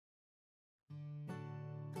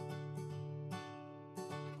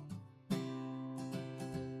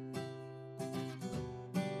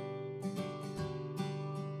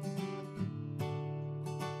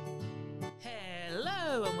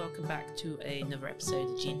Hello and welcome back to another episode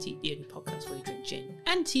of G&T, the only podcast where we drink gin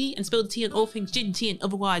and tea and spill the tea on all things gin, tea and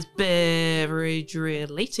otherwise beverage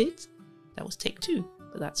related. That was take 2,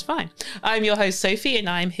 but that's fine. I'm your host Sophie and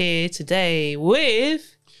I'm here today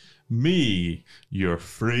with... me, your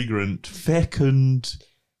fragrant, fecund,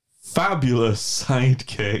 fabulous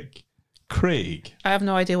sidekick, Craig. I have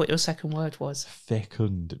no idea what your second word was.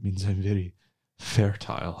 Fecund, it means I'm very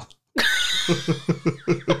fertile.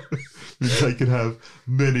 Means I can have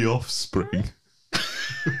many offspring.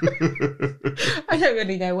 I don't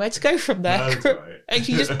really know where to go from there. That's right. And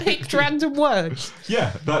you just picked random words.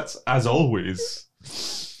 Yeah, that's as always.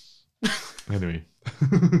 Anyway.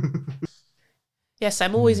 Yes,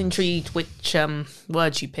 I'm always intrigued which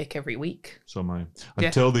words you pick every week. So am I.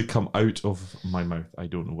 Until they come out of my mouth, I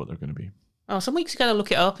don't know what they're going to be. Oh, some weeks you gotta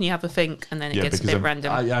look it up and you have a think and then it gets a bit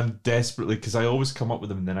random. I'm desperately, because I always come up with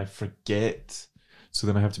them and then I forget. So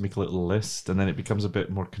then I have to make a little list and then it becomes a bit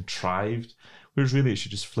more contrived. Whereas really it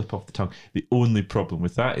should just flip off the tongue. The only problem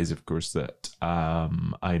with that is, of course, that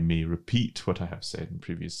I may repeat what I have said in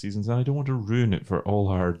previous seasons and I don't want to ruin it for all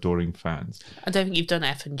our adoring fans. I don't think you've done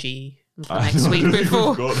F and G for next week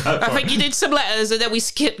before. I think you did some letters and then we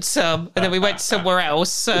skipped some and then we went somewhere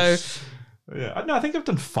else. So yeah, no, I think I've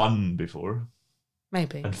done fun before.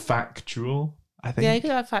 Maybe. And factual, I think. Yeah, you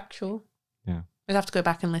could have factual. Yeah. We'd have to go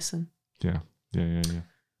back and listen. Yeah.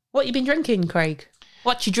 What you been drinking, Craig?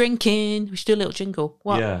 What you drinking? We should do a little jingle.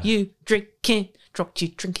 What you drinking? What you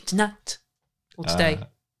drinking tonight? Or today?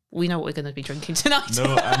 We know what we're going to be drinking tonight.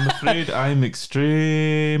 No, I'm afraid I'm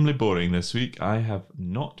extremely boring this week. I have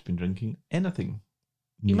not been drinking anything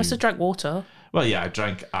new. You must have drank water. Well, yeah, I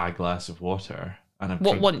drank a glass of water. And I've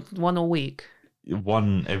one a week?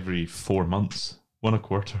 One every 4 months. 1 a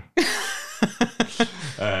quarter.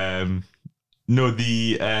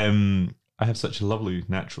 I have such lovely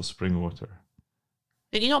natural spring water.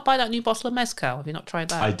 Did you not buy that new bottle of mezcal? Have you not tried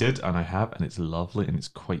that? I did, and I have, and it's lovely, and it's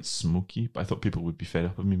quite smoky, but I thought people would be fed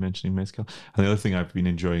up of me mentioning mezcal. And the other thing I've been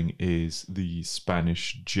enjoying is the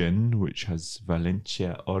Spanish gin, which has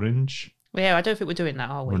Valencia orange. Yeah, I don't think we're doing that,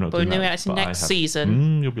 are we? We're not but doing we're doing that, it next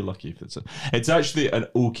season. You'll be lucky if it's actually an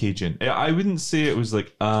okay gin. I wouldn't say it was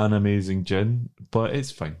like an amazing gin, but it's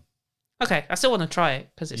fine. Okay, I still want to try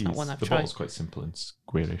it because it's not one I've tried. The bottle's quite simple and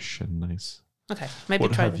squarish and nice. Okay, maybe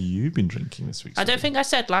what try have you been drinking this week? I don't think I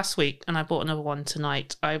said last week, and I bought another one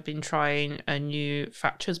tonight. I've been trying a new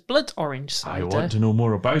Thatcher's Blood Orange cider. I want to know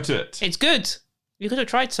more about it. It's good. You could have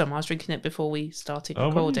tried some. I was drinking it before we started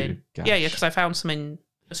recording. Yeah, because I found some in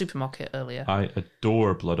a supermarket earlier. I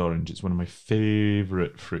adore blood orange. It's one of my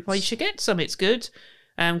favourite fruits. Well, you should get some. It's good.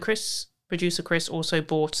 Producer Chris also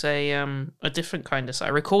bought a different kind of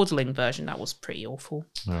cider, a Recordling version that was pretty awful.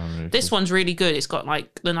 Oh, really? This one's really good. It's got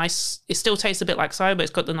like the nice, it still tastes a bit like cider, but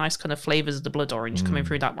it's got the nice kind of flavours of the blood orange coming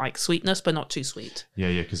through that like sweetness, but not too sweet.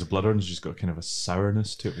 Yeah, because the blood orange has got kind of a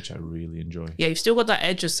sourness to it, which I really enjoy. Yeah, you've still got that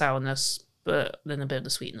edge of sourness, but then a bit of the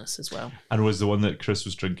sweetness as well. And was the one that Chris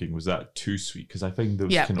was drinking, was that too sweet? Because I think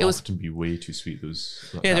those can often be way too sweet.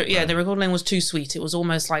 The Recordling was too sweet. It was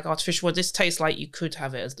almost like artificial. Well, this tastes like you could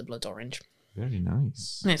have it as the blood orange. Very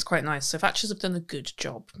nice. Yeah, it's quite nice. So Thatchers have done a good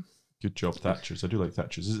job. Good job, Thatchers. I do like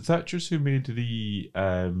Thatchers. Is it Thatchers who made the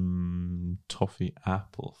toffee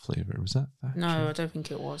apple flavour? Was that Thatcher? No, I don't think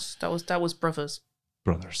it was. That was Brothers.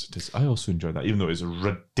 Brothers, it is. I also enjoy that, even though it's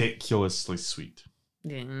ridiculously sweet.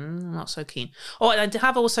 Yeah, I'm not so keen. Oh, and I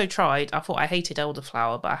have also tried. I thought I hated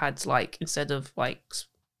elderflower, but I had instead of we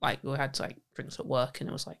had drinks at work and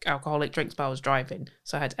it was like alcoholic drinks, but I was driving,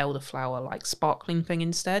 so I had elderflower sparkling thing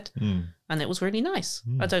instead, and it was really nice.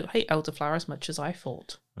 I don't hate elderflower as much as I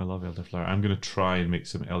thought. I love elderflower. I'm going to try and make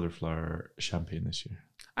some elderflower champagne this year.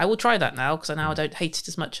 I will try that now because I don't hate it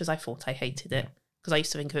as much as I thought I hated it, because I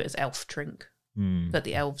used to think of it as elf drink that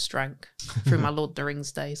the elves drank through my Lord of the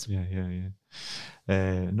Rings days. Yeah.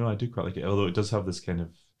 No, I do quite like it, although it does have this kind of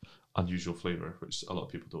unusual flavour, which a lot of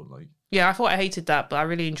people don't like. Yeah, I thought I hated that, but I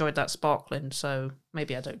really enjoyed that sparkling, so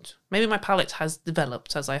maybe I don't. Maybe my palate has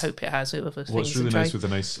developed, as I hope it has with other things. What's really nice with a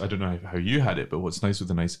nice, I don't know how you had it, but what's nice with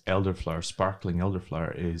a nice elderflower, sparkling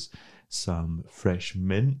elderflower, is some fresh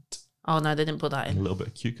mint. Oh no, they didn't put that in. And a little bit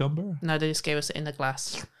of cucumber. No, they just gave us it in a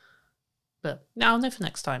glass. But no, I'll know for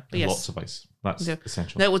next time. But yes. Lots of ice. That's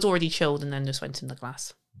essential. No, it was already chilled and then just went in the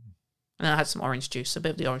glass. And then I had some orange juice. A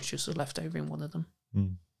bit of the orange juice was left over in one of them.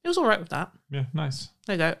 It was all right with that. Yeah, nice.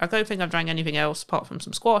 There you go. I don't think I've drank anything else apart from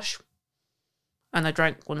some squash. And I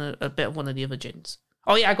drank a bit of one of the other gins.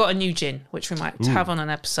 Oh yeah, I got a new gin, which we might have on an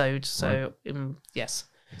episode. So, yes.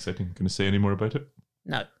 Exciting. Going to say any more about it?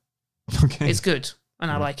 No. Okay. It's good, and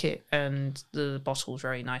I like it. And the bottle's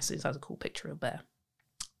very nice. It has a cool picture of a bear.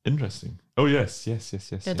 Interesting. Oh yes. Yeah,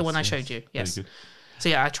 the one I yes. showed you. Very Yes. good. So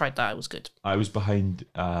yeah, I tried that. It was good. I was behind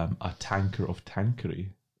a tanker of Tanqueray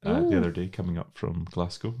the Ooh. other day coming up from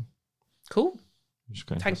Glasgow. Cool. Which is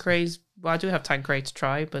quite Tanqueray's. Well, I do have Tanqueray to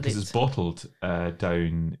try, but because it's bottled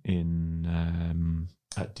down in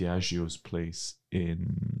at Diageo's place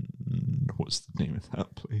in what's the name of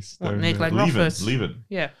that place? What, Down near there? Glenrothes? Leven.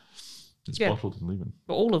 Yeah. It's Yeah. bottled in Leven.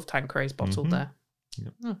 But all of Tanqueray's bottled Mhm. there.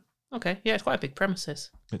 Yep. Oh, okay. Yeah, it's quite a big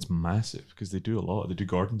premises. It's massive because they do a lot. They do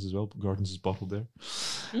Gordon's as well. Gordon's is bottled there.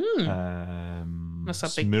 That's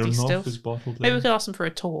a big Smirnoff distilled. is bottled there. Maybe we could ask them for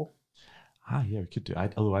a tour. Yeah, we could do.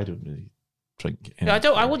 Although I don't really drink. Yeah, I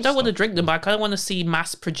don't want to stuff. drink them, but I kind of want to see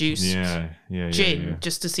mass-produced Yeah. gin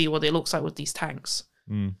just to see what it looks like with these tanks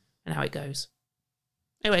Mm. and how it goes.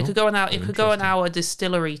 Anyway, it Cool. could go on our Very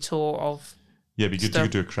distillery tour of Yeah, it'd be good Stuff. to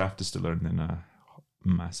go to a craft distiller and then a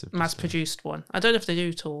massive distiller. mass-produced one. I don't know if they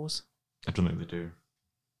do tours. I don't think they do.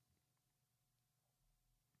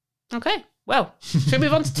 Okay, well, should we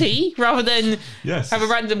move on to tea rather than Yes. have a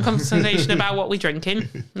random conversation about what we're drinking?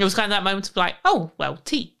 It was kind of that moment of like, oh, well,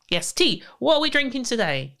 tea. Yes, tea. What are we drinking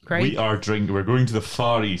today, Craig? We're going to the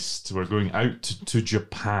Far East. We're going out to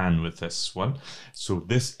Japan with this one. So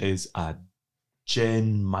this is a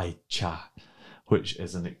Genmaicha, which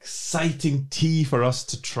is an exciting tea for us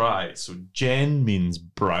to try. So Gen means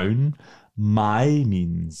brown, Mai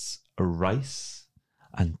means rice,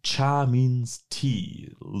 and Cha means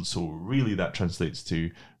tea. So really that translates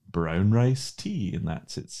to brown rice tea, and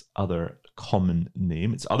that's its other common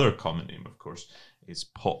name. Its other common name, of course, is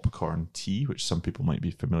popcorn tea, which some people might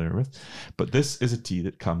be familiar with. But this is a tea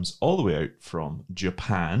that comes all the way out from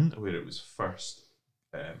Japan, where it was first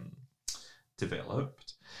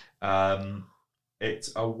developed.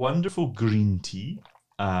 It's a wonderful green tea.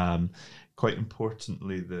 Quite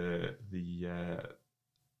importantly,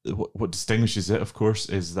 what distinguishes it, of course,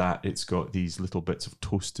 is that it's got these little bits of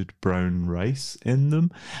toasted brown rice in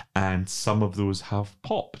them, and some of those have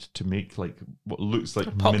popped to make like what looks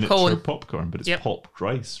like miniature popcorn, but it's popped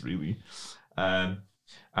rice, really.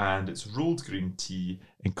 And it's rolled green tea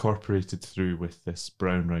incorporated through with this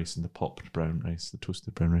brown rice and the popped brown rice, the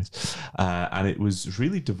toasted brown rice. And it was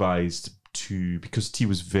really devised because tea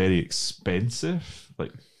was very expensive,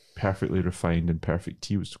 like perfectly refined and perfect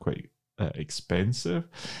tea was quite expensive,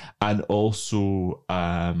 and also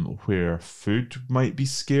where food might be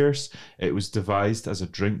scarce, it was devised as a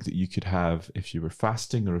drink that you could have if you were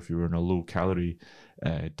fasting or if you were on a low calorie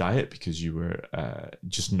diet, because you were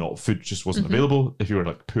food just wasn't available if you were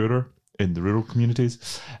like poorer in the rural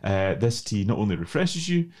communities. This tea not only refreshes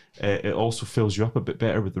you, it also fills you up a bit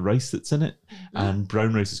better with the rice that's in it. And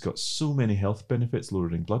brown rice has got so many health benefits,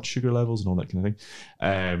 lowering blood sugar levels and all that kind of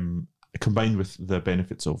thing. Combined with the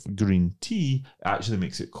benefits of green tea, actually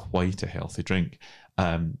makes it quite a healthy drink.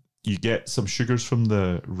 You get some sugars from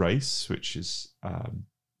the rice, which is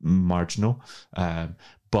marginal.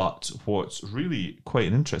 But what's really quite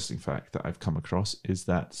an interesting fact that I've come across is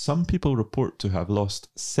that some people report to have lost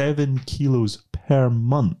 7 kilos per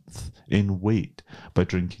month in weight by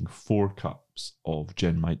drinking 4 cups of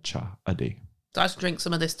Genmaicha a day. So I should drink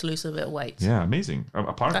some of this to lose a bit of weight. Yeah, amazing.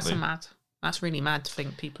 Apparently. That's really mad to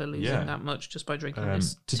think people are losing that much just by drinking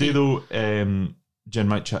this today, tea. though,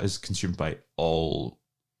 Genmaicha is consumed by all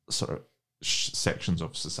sort of sections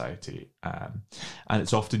of society, and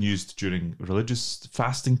it's often used during religious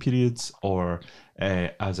fasting periods or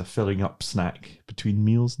as a filling up snack between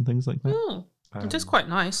meals and things like that. It is quite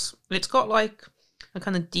nice. It's got like a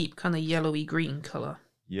kind of deep, kind of yellowy green colour.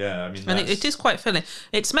 Yeah, I mean, and it is quite filling.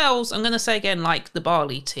 It smells, I'm going to say again, like the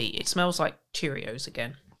barley tea. It smells like Cheerios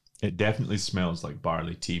again. It definitely smells like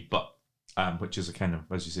barley tea, but which is a kind of,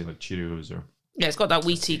 as you say, like Cheerios or... Yeah, it's got that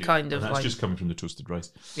wheaty kind of and that's just coming from the toasted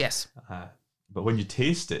rice. Yes. But when you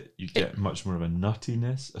taste it, you get much more of a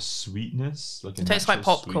nuttiness, a sweetness. It tastes like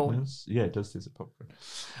popcorn. Sweetness. Yeah, it does taste like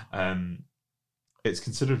popcorn. It's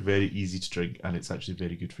considered very easy to drink, and it's actually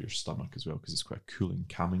very good for your stomach as well, because it's quite a cooling,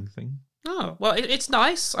 calming thing. Oh, well, it's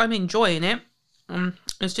nice. I'm enjoying it.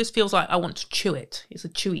 It just feels like I want to chew it. It's a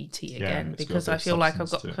chewy tea again, because I feel like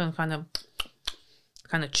I've got to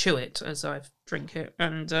kind of chew it as I drink it.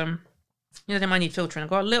 And, they might need filtering. I've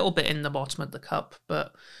got a little bit in the bottom of the cup,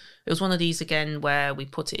 but it was one of these again where we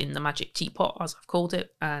put it in the magic teapot, as I've called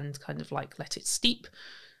it, and kind of like let it steep.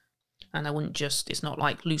 And I wouldn't it's not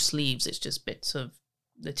like loose leaves, it's just bits of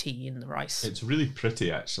the tea and the rice. It's really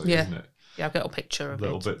pretty, actually, isn't it? Yeah, I've got a picture of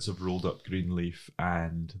little bits of rolled up green leaf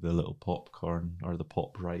and the little popcorn or the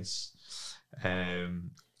pop rice.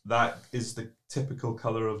 That is the typical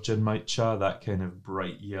colour of Genmaicha, that kind of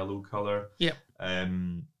bright yellow colour. Yep.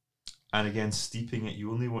 And again, steeping it,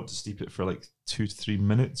 you only want to steep it for like 2 to 3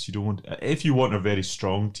 minutes. You don't want, if you want a very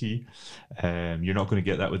strong tea, you're not going to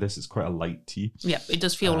get that with this. It's quite a light tea. Yeah, it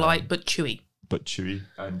does feel light but chewy. But chewy,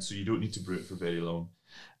 and so you don't need to brew it for very long.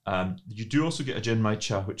 You do also get a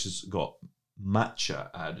genmaicha, which has got matcha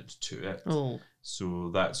added to it. Oh,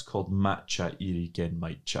 So that's called matcha iri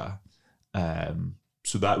genmaicha.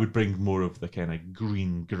 So that would bring more of the kind of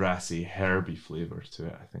green, grassy, herby flavour to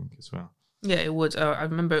it, I think, as well. yeah, it would. I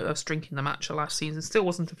remember us drinking the matcha last season. Still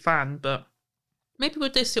wasn't a fan, but maybe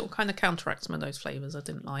with this it'll kind of counteract some of those flavours I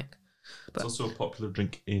didn't like. But It's also a popular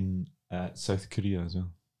drink in South Korea as well.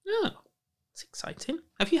 oh, it's exciting.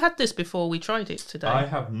 Have you had this before we tried it today? I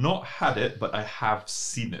have not had it, but I have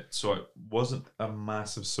seen it. So it wasn't a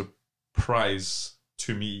massive surprise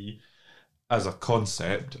to me as a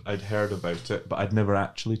concept. I'd heard about it, but I'd never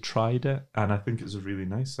actually tried it. And I think it's really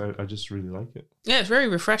nice. I just really like it. Yeah, it's very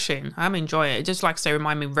refreshing. I'm enjoying it. It just, like I say,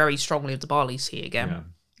 remind me very strongly of the barley tea again.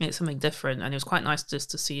 Yeah. It's something different, and it was quite nice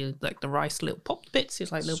just to see like the rice little popped bits.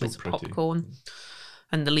 It's like little So bits pretty. of popcorn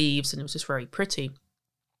and the leaves, and it was just very pretty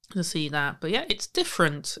to see that. But yeah, it's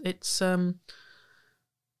different. It's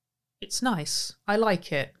nice. I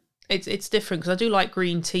like it. It's different because I do like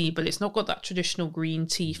green tea, but it's not got that traditional green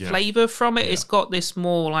tea flavour from it. Yeah. It's got this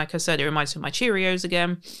more, like I said, it reminds me of my Cheerios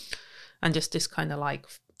again, and just this kind of like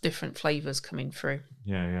different flavours coming through.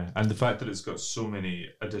 Yeah. And the fact that it's got so many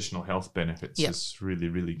additional health benefits is really,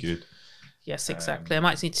 really good. Yes, exactly. I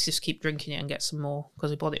might need to just keep drinking it and get some more because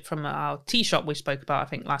we bought it from our tea shop we spoke about, I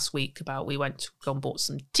think, last week. About we went to go and bought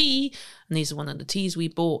some tea, and these are one of the teas we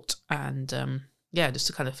bought. And yeah, just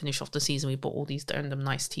to kind of finish off the season, we bought all these random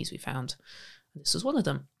nice teas we found. And this was one of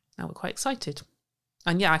them. Now we're quite excited.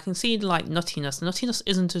 And yeah, I can see like nuttiness. Nuttiness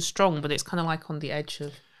isn't as strong, but it's kind of like on the edge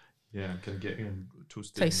of... Yeah, kind of getting a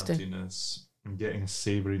toasted Tasty. nuttiness and getting a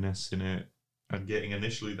savouriness in it. And getting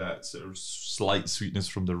initially that sort of slight sweetness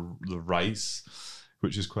from the rice,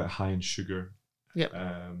 which is quite high in sugar. Yep.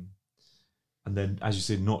 And then, as you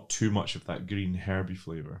say, not too much of that green herby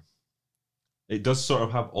flavour. It does sort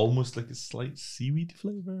of have almost like a slight seaweed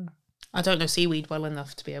flavour. I don't know seaweed well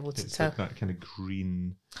enough to be able to It's tell. like that kind of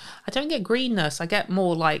green. I don't get greenness. I get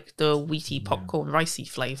more like the wheaty popcorn, ricey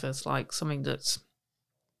flavours, like something that's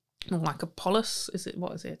more like a pulse.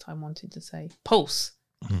 What is it? I wanted to say pulse.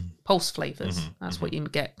 Pulse flavours. That's what you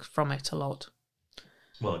get from it a lot.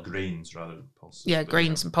 Well, grains rather than pulses. Yeah, but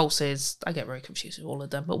grains and pulses. I get very confused with all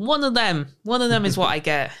of them, but one of them is what I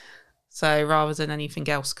get. So rather than anything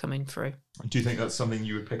else coming through. Do you think that's something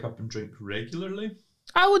you would pick up and drink regularly?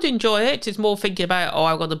 I would enjoy it. It's more thinking about,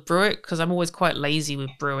 I've got to brew it, because I'm always quite lazy with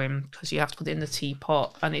brewing, because you have to put it in the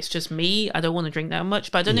teapot, and it's just me. I don't want to drink that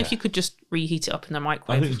much, but I don't know if you could just reheat it up in the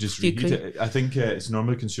microwave. I think you just reheat it. I think it's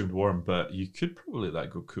normally consumed warm, but you could probably let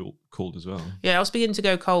it go cold as well. Yeah, I was beginning to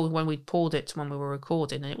go cold when we poured it when we were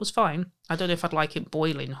recording, and it was fine. I don't know if I'd like it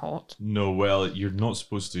boiling hot. No, well, you're not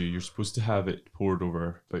supposed to. You're supposed to have it poured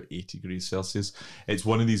over about 80 degrees Celsius. It's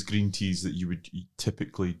one of these green teas that you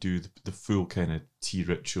typically do the full kind of tea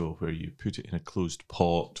ritual where you put it in a closed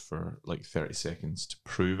pot for like 30 seconds to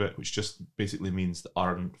prove it, which just basically means the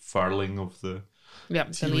ardent furling of the tea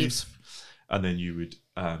the leaf. leaves. And then you would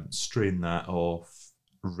strain that off,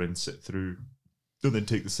 rinse it through, and then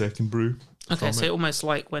take the second brew. Okay, so almost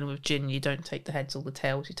like when with gin, you don't take the heads or the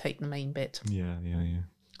tails, you take the main bit. Yeah.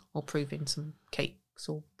 Or proving some cakes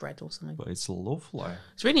or bread or something. But it's lovely.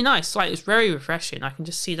 It's really nice. Like, it's very refreshing. I can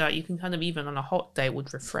just see that you can kind of, even on a hot day, it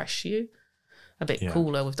would refresh you. A bit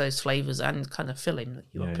cooler with those flavours and kind of filling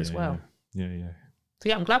you up as well. Yeah. So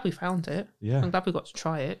yeah, I'm glad we found it. Yeah. I'm glad we got to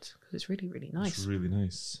try it because it's really, really nice. It's really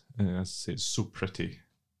nice. As I say, it's so pretty.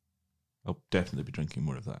 I'll definitely be drinking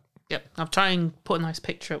more of that. Yep. I'll try and put a nice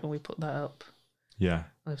picture up when we put that up Yeah.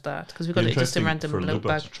 with that, because we've got it just in random for little Luba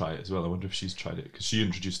bag. to try it as well. I wonder if she's tried it, because she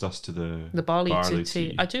introduced us to the Barley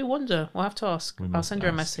tea. I do wonder. We'll have to ask. We I'll must send her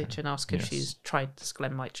a ask message her. and ask if Yes. she's tried this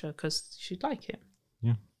Glenmaicha, because she'd like it.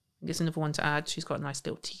 Yeah. I guess another one to add. She's got a nice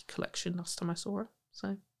little tea collection last time I saw her.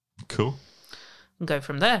 So Cool. and go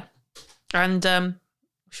from there. And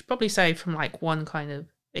we should probably say from like one kind of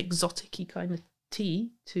exotic-y kind of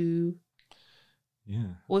tea to... Yeah.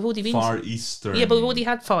 Well, we've already been... Far Eastern. Yeah, but we've already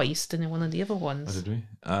had Far Eastern in one of the other Oh, ones. did we?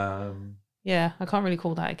 Yeah, I can't really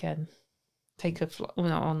call that again. Take a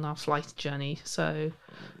on our flight journey. So,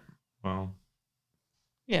 Well,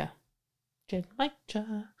 yeah. Gin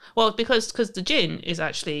Maicha. Well, because the gin is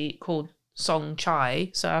actually called Song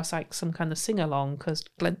Chai, so I was like some kind of sing-along, because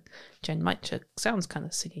Gin Maicha sounds kind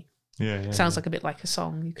of singy. yeah. Sounds like a bit like a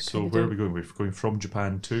song. You could So really where do. are we going? We're going from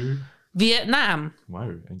Japan to... Vietnam.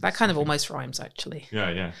 Wow. That kind of almost rhymes, actually.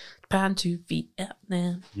 Yeah. Japan to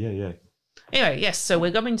Vietnam. Yeah. Anyway, yes, so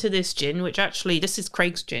we're going to this gin, which actually, this is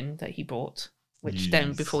Craig's gin that he brought, which then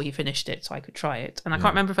Yes. before he finished it, so I could try it. And I Yeah.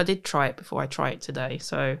 can't remember if I did try it before I try it today,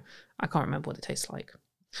 so I can't remember what it tastes like.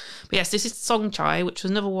 But yes, this is Song Chai, which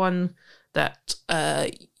was another one that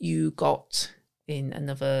you got in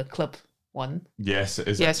another club one. Yes, it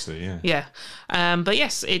is Yes. actually, yeah. Yeah. But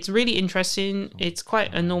yes, it's really interesting. It's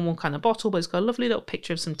quite a normal kind of bottle, but it's got a lovely little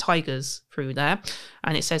picture of some tigers through there.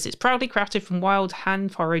 And it says it's proudly crafted from wild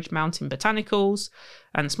hand foraged mountain botanicals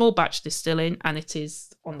and small batch distilling. And it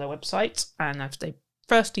is on their website. And they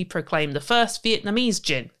firstly proclaimed the first Vietnamese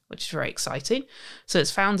gin, which is very exciting. So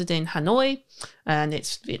it's founded in Hanoi, and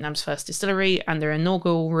it's Vietnam's first distillery. And their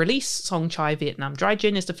inaugural release, Song Chai Vietnam Dry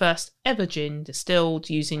Gin, is the first ever gin distilled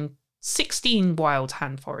using 16 wild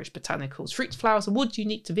hand foraged botanicals, fruits, flowers, and wood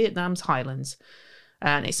unique to Vietnam's highlands.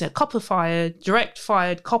 And it's a copper-fired,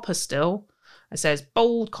 direct-fired copper still. It says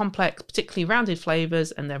bold, complex, particularly rounded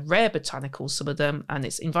flavours, and they're rare botanicals, some of them. And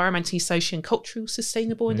it's environmentally, social, and cultural,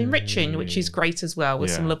 sustainable, and enriching, which is great as well, with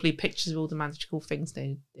some lovely pictures of all the magical things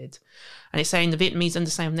they did. And it's saying the Vietnamese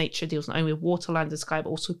understanding of nature deals not only with water, land, and sky, but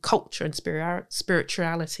also culture and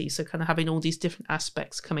spirituality. So kind of having all these different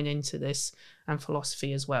aspects coming into this, and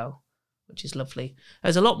philosophy as well, which is lovely.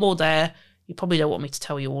 There's a lot more there. You probably don't want me to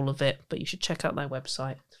tell you all of it, but you should check out their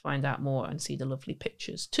website to find out more and see the lovely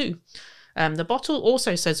pictures too. The bottle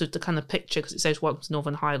also says with the kind of picture, because it says Welcome to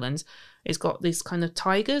Northern Highlands, it's got these kind of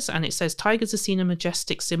tigers, and it says tigers are seen a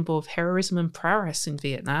majestic symbol of heroism and prowess in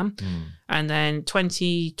Vietnam. And then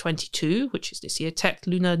 2022, which is this year, Tet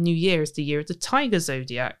Lunar New Year is the year of the tiger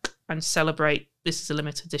zodiac, and celebrate, this is a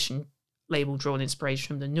limited edition label drawn inspiration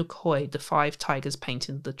from the Nuc Hoi, the 5 tigers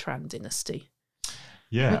painting of the Tran dynasty.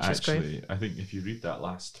 Yeah, Which is great. actually, I think if you read that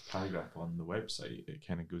last paragraph on the website, it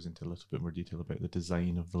kind of goes into a little bit more detail about the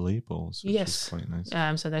design of the labels, which is quite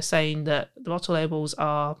nice. So they're saying that the bottle labels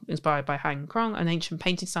are inspired by Hang Krong, an ancient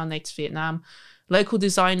painting style native to Vietnam. Local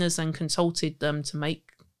designers then consulted them to make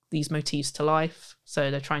these motifs to life.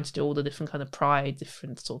 So they're trying to do all the different kind of pride,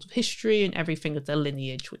 different sort of history, and everything of their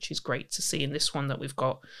lineage, which is great to see. And this one that we've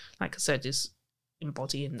got, like I said, is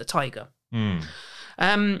embodying the tiger.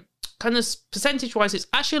 Kind of percentage wise, it's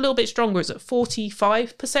actually a little bit stronger. It's at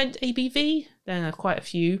 45% ABV. Then there are quite a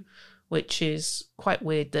few, which is quite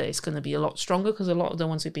weird that it's going to be a lot stronger, because a lot of the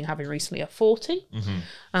ones we've been having recently are 40. And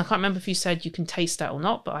I can't remember if you said you can taste that or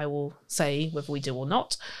not, but I will say whether we do or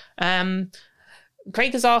not.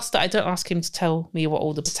 Craig has asked that I don't ask him to tell me what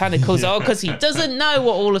all the botanicals are, because he doesn't know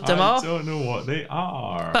what all of them are. I don't know what they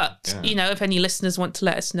are. But, you know, if any listeners want to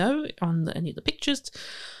let us know on any of the pictures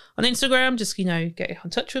on Instagram, just, you know, get in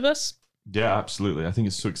touch with us. Yeah, absolutely. I think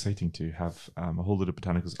it's so exciting to have a whole lot of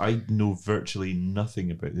botanicals. I know virtually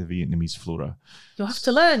nothing about the Vietnamese flora. You'll have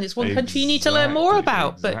to learn. It's one country you need to learn more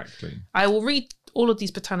about. Exactly. But I will read all of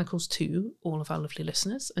these botanicals to all of our lovely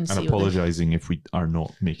listeners and see. Apologising if we are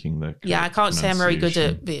not making the correct I can't say I'm very good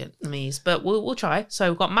at Vietnamese, but we'll try. So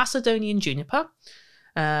we've got Macedonian juniper,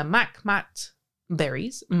 Mac Mat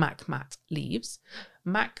berries, Mac Mat leaves,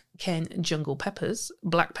 Mac Ken jungle peppers,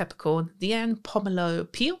 black peppercorn, Dian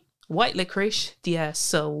pomelo peel, white licorice, Dia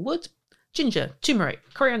searle wood, ginger, turmeric,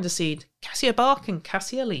 coriander seed, cassia bark, and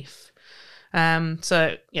cassia leaf.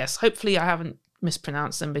 So yes, hopefully I haven't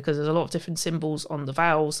mispronounced them, because there's a lot of different symbols on the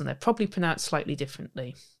vowels and they're probably pronounced slightly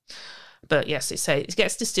differently. But yes, it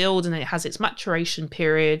gets distilled and it has its maturation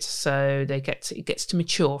period, so it gets to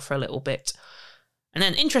mature for a little bit. And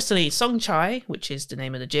then interestingly, Song Chai, which is the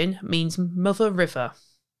name of the gin, means Mother River.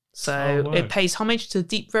 So it pays homage to the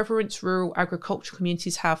deep reverence rural agricultural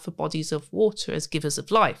communities have for bodies of water as givers of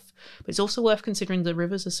life. But it's also worth considering the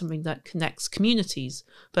rivers as something that connects communities,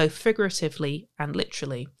 both figuratively and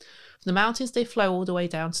literally. From the mountains, they flow all the way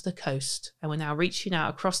down to the coast, and we're now reaching out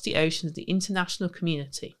across the ocean to the international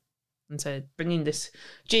community. And so bringing this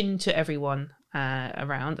gin to everyone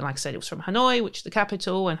around. And like I said, it was from Hanoi, which is the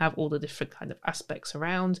capital, and have all the different kind of aspects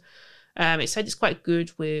around. It said it's quite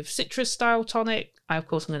good with citrus style tonic. Of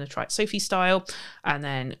course, I'm going to try it Sophie style. And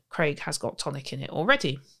then Craig has got tonic in it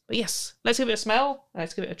already. But yes, let's give it a smell.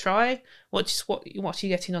 Let's give it a try. What are you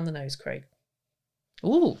getting on the nose, Craig?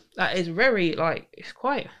 Ooh, that is very, it's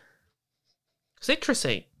quite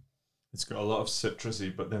citrusy. It's got a lot of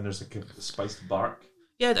citrusy, but then there's a spiced bark.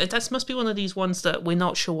 Yeah, that must be one of these ones that we're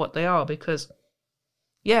not sure what they are, because,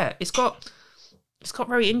 yeah, it's got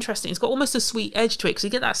very interesting. It's got almost a sweet edge to it, because you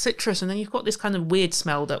get that citrus, and then you've got this kind of weird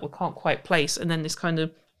smell that we can't quite place, and then this kind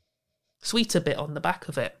of sweeter bit on the back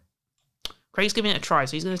of it. Craig's giving it a try,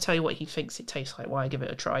 so he's going to tell you what he thinks it tastes like while I give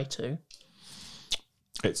it a try too.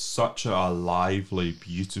 It's such a lively,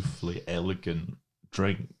 beautifully elegant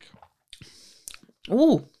drink.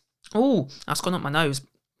 Ooh, that's gone up my nose.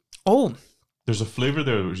 Oh, There's a flavour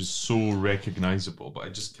there which is so recognisable, but I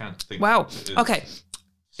just can't think. Wow. what it is. Okay.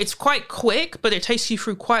 It's quite quick, but it takes you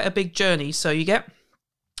through quite a big journey. So you get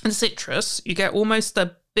the citrus, you get almost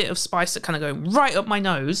a bit of spice that kind of go right up my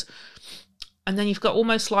nose. And then you've got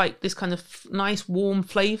almost like this kind of nice warm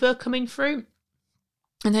flavour coming through.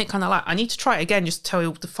 And then it kind of like, I need to try it again, just to tell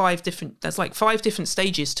you there's like 5 different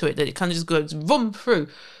stages to it that it kind of just goes vroom through.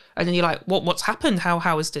 And then you're like, what's happened? How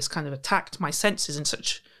has this kind of attacked my senses in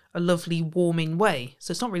such a lovely warming way?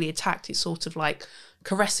 So it's not really attacked, it sort of like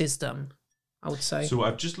caresses them, I would say. So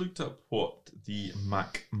I've just looked up what the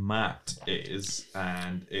Mac Mat is,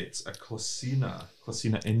 and it's a Classina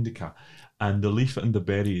indica, and the leaf and the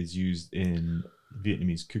berry is used in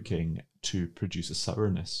Vietnamese cooking to produce a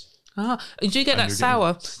sourness. Ah, you do get And that you're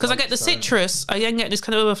sour, getting because I get the slight citrus, I then get this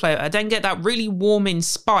kind of other flavour, I then get that really warming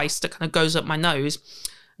spice that kind of goes up my nose,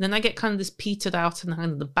 and then I get kind of this petered out and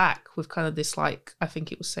kind of the back with kind of this, like, I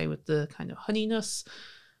think it was say with the kind of honeyness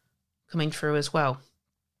coming through as well.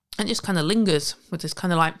 And it just kind of lingers with this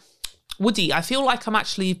kind of like woody. I feel like I'm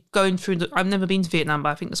actually going through I've never been to Vietnam, but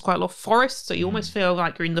I think there's quite a lot of forest, so you almost feel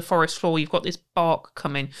like you're in the forest floor. You've got this bark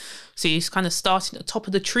coming, so you're kind of starting at the top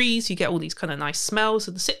of the trees. You get all these kind of nice smells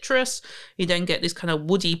of the citrus. You then get this kind of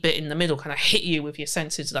woody bit in the middle, kind of hit you with your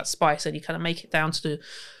senses of that spice, and you kind of make it down to the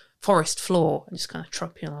forest floor and just kind of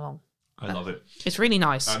tropping along. I love it. It's really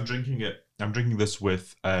nice. I'm drinking this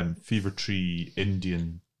with Fever Tree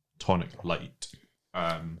Indian Tonic Light.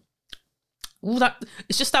 Ooh,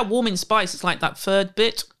 it's just that warming spice. It's like that third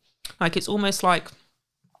bit, like it's almost like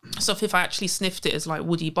stuff. If I actually sniffed it as like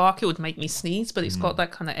woody bark, it would make me sneeze. But it's got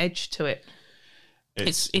that kind of edge to it.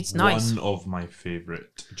 It's nice. One of my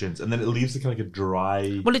favourite gins, and then it leaves like a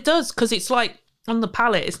dry. Well, it does, because it's like on the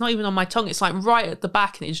palate. It's not even on my tongue. It's like right at the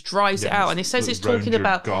back, and it just dries it out. And it says it's talking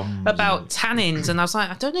about tannins, and I was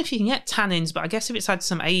like, I don't know if you can get tannins, but I guess if it's had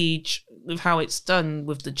some age with how it's done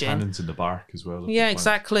with the gin. Tannins in the bark as well. Yeah,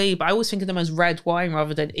 exactly. But I always think of them as red wine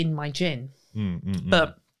rather than in my gin.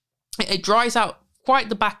 But it dries out quite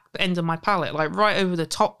the back end of my palate, like right over the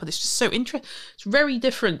top. But it's just so interesting. It's very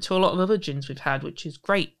different to a lot of other gins we've had, which is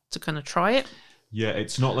great to kind of try it. Yeah,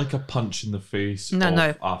 it's not like a punch in the face of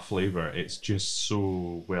a flavour. It's just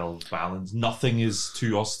so well balanced. Nothing is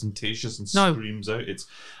too ostentatious and screams out.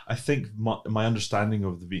 I think my understanding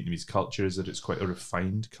of the Vietnamese culture is that it's quite a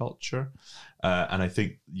refined culture. And I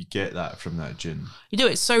think you get that from that gin. You do.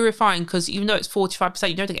 It's so refined because even though it's 45%,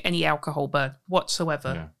 you don't get any alcohol burn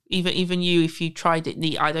whatsoever. Yeah. Even you, if you tried it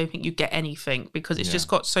neat, I don't think you get anything, because it's just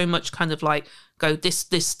got so much kind of like go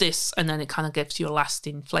this, and then it kind of gives you a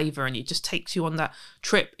lasting flavour, and it just takes you on that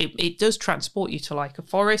trip. It does transport you to like a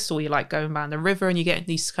forest, or you're like going down the river and you get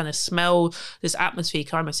these kind of smell, this atmosphere. You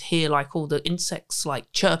can almost hear like all the insects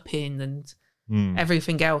like chirping and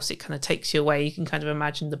everything else. It kind of takes you away. You can kind of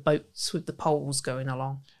imagine the boats with the poles going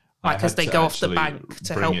along. Like as they go off the bank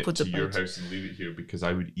to help with the boat. Your house and leave it here, because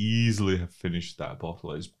I would easily have finished that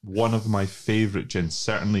bottle. It's one of my favourite gins,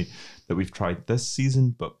 certainly that we've tried this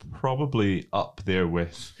season, but probably up there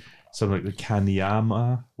with something like the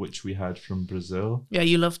Kanyama, which we had from Brazil. Yeah,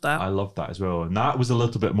 you loved that. I loved that as well, and that was a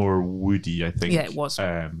little bit more woody, I think. Yeah, it was.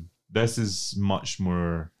 This is much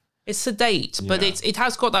more. It's sedate, but it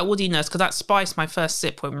has got that woodiness, because that spice, my first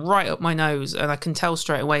sip, went right up my nose, and I can tell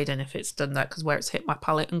straight away then if it's done that, because where it's hit my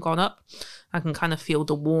palate and gone up, I can kind of feel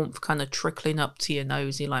the warmth kind of trickling up to your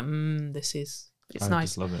nose. You're like, it's nice. I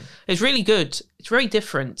just love it. It's really good. It's very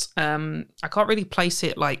different. I can't really place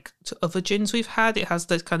it like to other gins we've had. It has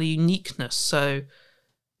this kind of uniqueness. So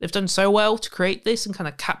they've done so well to create this and kind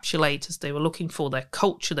of capsulate, as they were looking for, their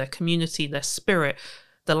culture, their community, their spirit,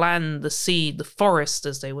 the land, the sea, the forest,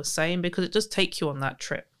 as they were saying, because it does take you on that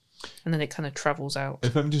trip, and then it kind of travels out.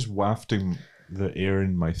 If I'm just wafting the air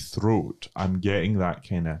in my throat, I'm getting that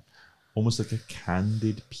kind of almost like a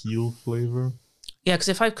candied peel flavour. Yeah, because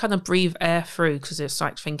if I kind of breathe air through, because it's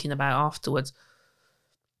like thinking about afterwards,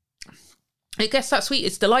 it gets that sweet.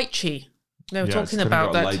 It's the lychee. They were talking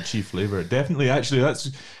about that lychee flavour. Definitely, actually, I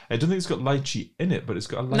don't think it's got lychee in it, but it's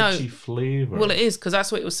got a lychee flavour. Well, it is, because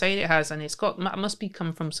that's what it was saying it has, and it's got, it must be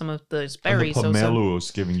come from some of those berries. And the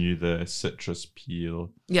pomelo's giving you the citrus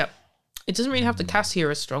peel. Yeah. It doesn't really have the cassia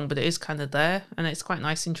as strong, but it is kind of there, and it's quite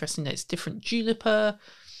nice, interesting that it's different juniper,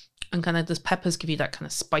 and kind of the peppers give you that kind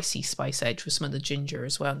of spicy spice edge with some of the ginger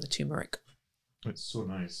as well, and the turmeric. It's so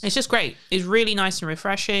nice. It's just great. It's really nice and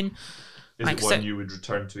refreshing. Is it one you would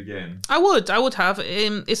return to again? I would have.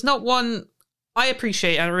 It's not one I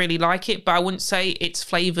appreciate. I really like it, but I wouldn't say it's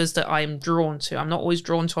flavours that I'm drawn to. I'm not always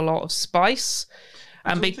drawn to a lot of spice.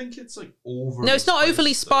 I don't think it's like over. No, it's not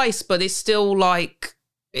overly spiced, but it's still like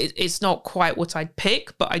it's not quite what I'd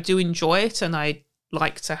pick. But I do enjoy it, and I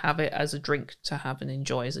like to have it as a drink to have and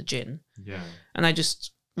enjoy as a gin. Yeah. And I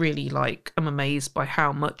just really I'm amazed by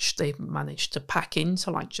how much they've managed to pack into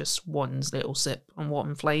like just one little sip and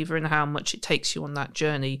one flavour, and how much it takes you on that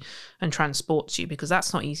journey and transports you, because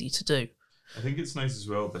that's not easy to do. I think it's nice as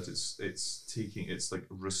well that it's like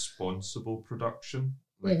responsible production,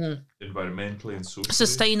 like environmentally and socially.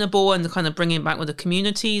 Sustainable, and the kind of bringing back with the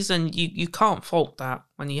communities, and you can't fault that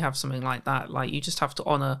when you have something like that. Like, you just have to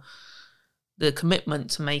honour the commitment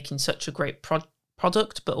to making such a great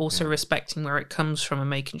product, but also respecting where it comes from and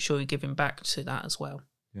making sure you're giving back to that as well.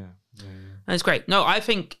 Yeah. And it's great. No, I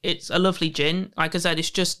think it's a lovely gin. Like I said,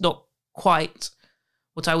 it's just not quite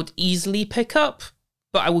what I would easily pick up,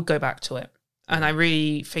 but I would go back to it. And I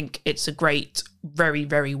really think it's a great, very,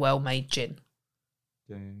 very well-made gin.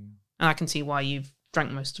 Yeah. And I can see why you've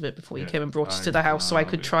drank most of it before you came and brought it to the house, so I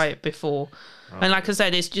could try it before. And like I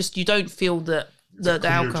said, it's just, you don't feel the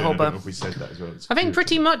alcohol. Gin. I don't know if we said that as well. I think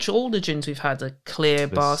pretty much all the gins we've had are clear,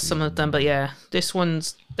 bar some of them. But yeah, this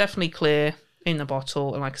one's definitely clear in the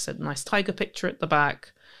bottle. And like I said, nice tiger picture at the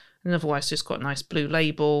back. And otherwise just got a nice blue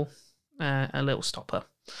label, a little stopper.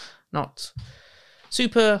 Not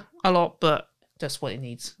super a lot, but just what it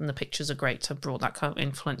needs. And the pictures are great to brought that kind of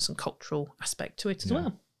influence and cultural aspect to it as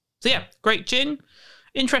well. So yeah, great gin,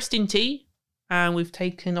 interesting tea. And we've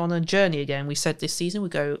taken on a journey again. We said this season we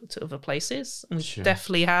go to other places, and we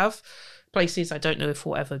definitely have places I don't know if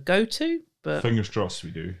we'll ever go to, but fingers crossed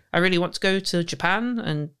we do. I really want to go to Japan,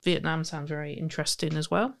 and Vietnam sounds very interesting as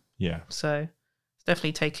well. Yeah. So it's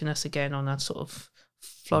definitely taken us again on a sort of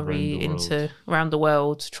flurry around the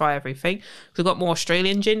world to try everything. We've got more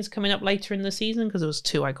Australian gins coming up later in the season, because there was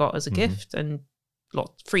 2 I got as a gift, and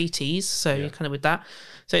free teas, so you're kind of with that.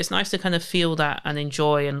 So it's nice to kind of feel that and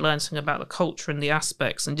enjoy and learn something about the culture and the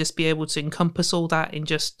aspects, and just be able to encompass all that in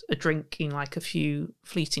just a drink in like a few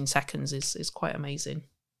fleeting seconds is quite amazing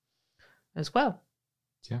as well.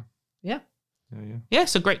 Yeah,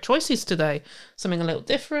 so great choices today. Something a little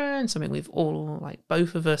different, something we've all, like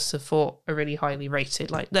both of us have thought are really highly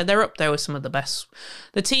rated. Like they're up there with some of the best.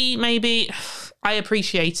 The tea, maybe, I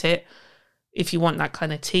appreciate it if you want that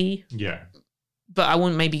kind of tea. Yeah. But I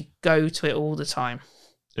wouldn't maybe go to it all the time.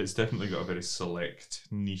 It's definitely got a very select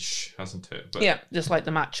niche, hasn't it? But, yeah, just like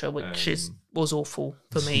the matcha, which was awful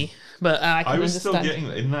for me. But I can was understand.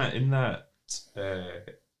 Still getting in that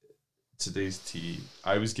today's tea.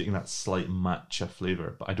 I was getting that slight matcha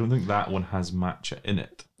flavour, but I don't think that one has matcha in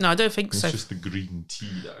it. No, I don't think so. It's just the green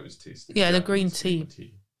tea that I was tasting. Yeah, the green tea.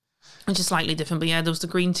 Which is slightly different. But yeah, there was the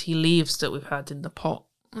green tea leaves that we've had in the pot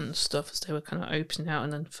and stuff as they were kind of opening out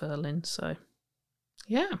and unfurling. So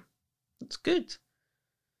yeah, it's good.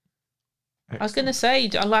 Excellent. I was going to say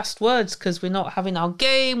our last words, because we're not having our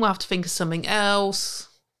game. We'll have to think of something else.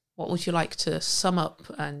 What would you like to sum up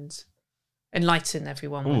and enlighten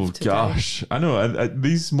everyone with today? Gosh, I know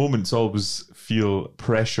these moments always feel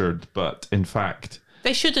pressured, but in fact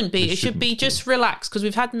they shouldn't be. It should be just relaxed, because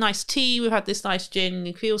we've had nice tea, we've had this nice gin.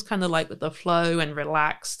 It feels kind of like with the flow and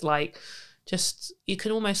relaxed, like just you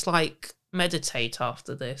can almost like meditate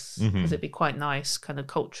after this, because it'd be quite nice kind of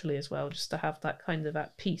culturally as well, just to have that kind of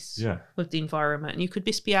at peace with the environment, and you could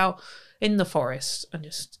just be out in the forest and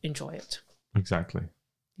just enjoy it. Exactly.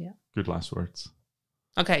 Yeah, good last words.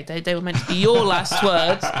 Okay, they were meant to be your last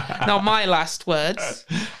words, not my last words.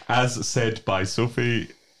 As said by Sophie,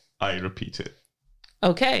 I repeat it.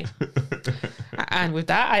 Okay. And with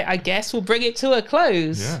that, I guess we'll bring it to a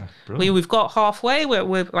close. Yeah, brilliant. We've got halfway. We're,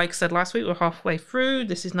 like I said last week, we're halfway through.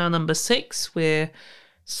 This is now number 6. We're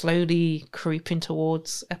slowly creeping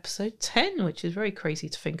towards episode 10, which is very crazy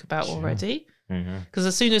to think about already. Because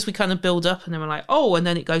as soon as we kind of build up and then we're like, oh, and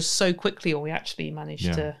then it goes so quickly, or we actually manage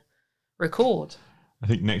to record. I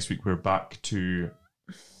think next week we're back to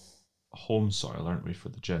home soil, aren't we, for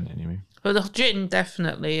the gin anyway? Well, the gin,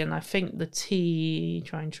 definitely. And I think the tea,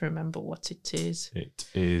 trying to remember what it is. It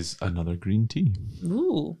is another green tea.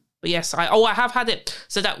 Ooh. But yes, I have had it.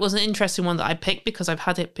 So that was an interesting one that I picked, because I've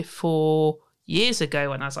had it before years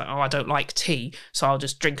ago, and I was like, oh, I don't like tea, so I'll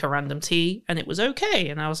just drink a random tea, and it was okay.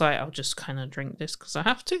 And I was like, I'll just kind of drink this because I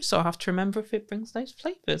have to. So I'll have to remember if it brings those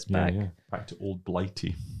flavours back. Yeah, back to old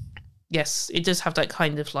blighty. Yes, it does have that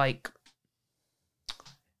kind of like,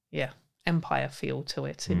 empire feel to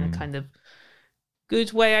it in a kind of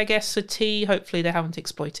good way, I guess, for tea. Hopefully they haven't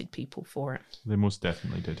exploited people for it. They most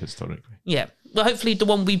definitely did historically. Yeah, but hopefully the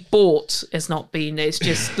one we bought has not been. It's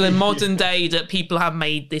just the modern day that people have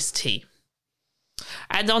made this tea.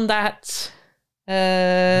 And on that...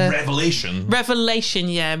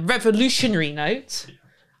 revolutionary note...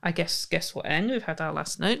 I guess what end? We've had our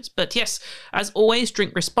last notes. But yes, as always,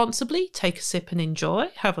 drink responsibly, take a sip and enjoy.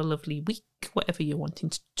 Have a lovely week whatever you're wanting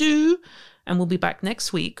to do. And we'll be back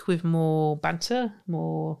next week with more banter,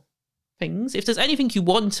 more things. If there's anything you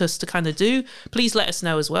want us to kind of do, please let us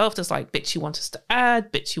know as well. If there's like bits you want us to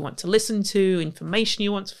add, bits you want to listen to, information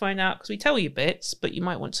you want to find out, because we tell you bits, but you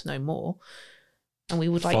might want to know more. And we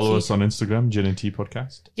would like follow us on Instagram, Gin and Tea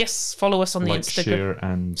Podcast. Yes, follow us on the like, Instagram. share,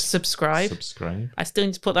 and subscribe. I still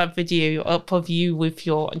need to put that video up of you with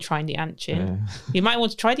your and trying the ant gin. You might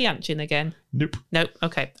want to try the ant gin again. Nope.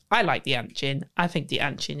 Okay. I like the ant gin. I think the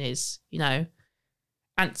ant gin is,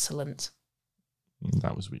 excellent.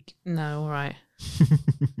 That was weak. No, all right.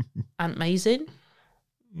 Ant-mazing?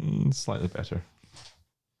 Slightly better.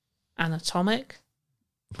 Anatomic?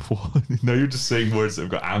 What? Now you're just saying words that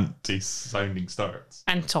have got anti-sounding starts.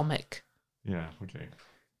 Antomic. Yeah, okay.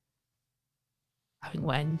 I think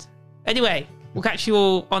we'll end. Anyway, we'll catch you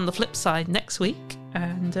all on the flip side next week.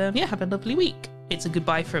 And have a lovely week. It's a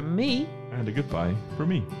goodbye from me. And a goodbye from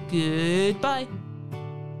me. Goodbye.